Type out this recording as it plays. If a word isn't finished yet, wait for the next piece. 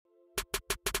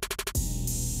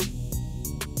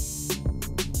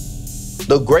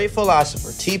The great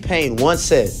philosopher T-Pain once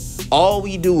said, "All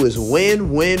we do is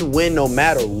win, win, win no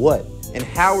matter what." And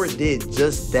Howard did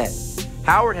just that.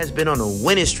 Howard has been on a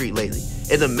winning streak lately,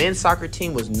 and the men's soccer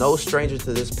team was no stranger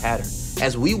to this pattern,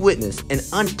 as we witnessed an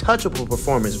untouchable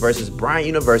performance versus Bryant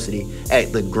University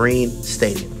at the Green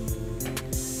Stadium.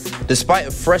 Despite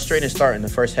a frustrating start in the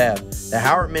first half, the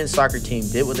Howard men's soccer team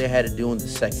did what they had to do in the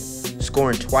second.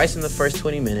 Scoring twice in the first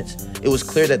 20 minutes, it was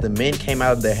clear that the men came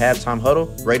out of their halftime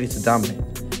huddle ready to dominate.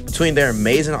 Between their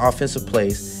amazing offensive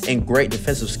plays and great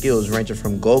defensive skills ranging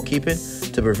from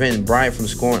goalkeeping to preventing Bryant from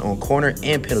scoring on corner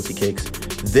and penalty kicks,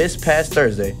 this past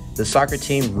Thursday, the soccer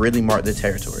team really marked their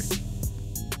territory.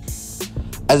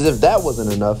 As if that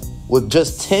wasn't enough, with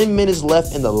just 10 minutes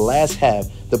left in the last half,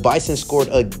 the Bison scored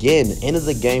again, ended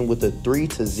the game with a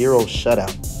 3-0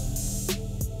 shutout.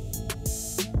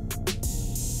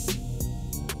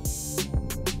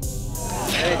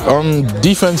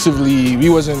 Defensively, we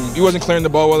wasn't clearing the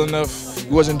ball well enough.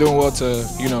 We wasn't doing well to,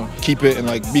 keep it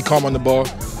and be calm on the ball.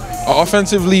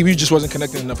 Offensively, we just wasn't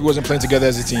connecting enough. We wasn't playing together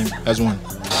as a team, as one.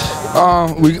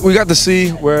 We got to see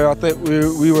where I think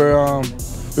we were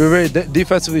very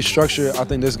defensively structured. I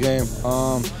think this game.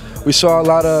 We saw a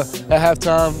lot at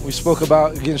halftime. We spoke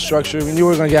about getting structured. We knew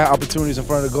we were going to get opportunities in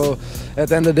front of the goal. At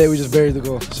the end of the day, we just buried the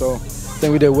goal. So I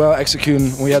think we did well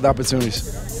executing when we had the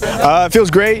opportunities. It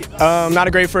feels great. Not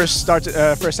a great first half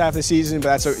of the season,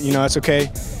 but that's okay.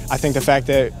 I think the fact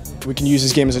that we can use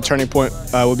this game as a turning point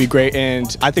would be great,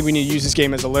 and I think we need to use this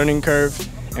game as a learning curve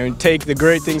and take the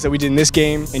great things that we did in this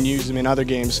game and use them in other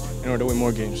games in order to win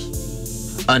more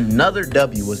games. Another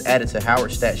W was added to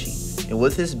Howard's stat sheet, and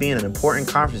with this being an important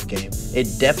conference game, it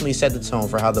definitely set the tone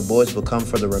for how the boys will come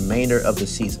for the remainder of the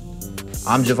season.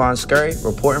 I'm Jovan Scurry,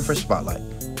 reporting for Spotlight.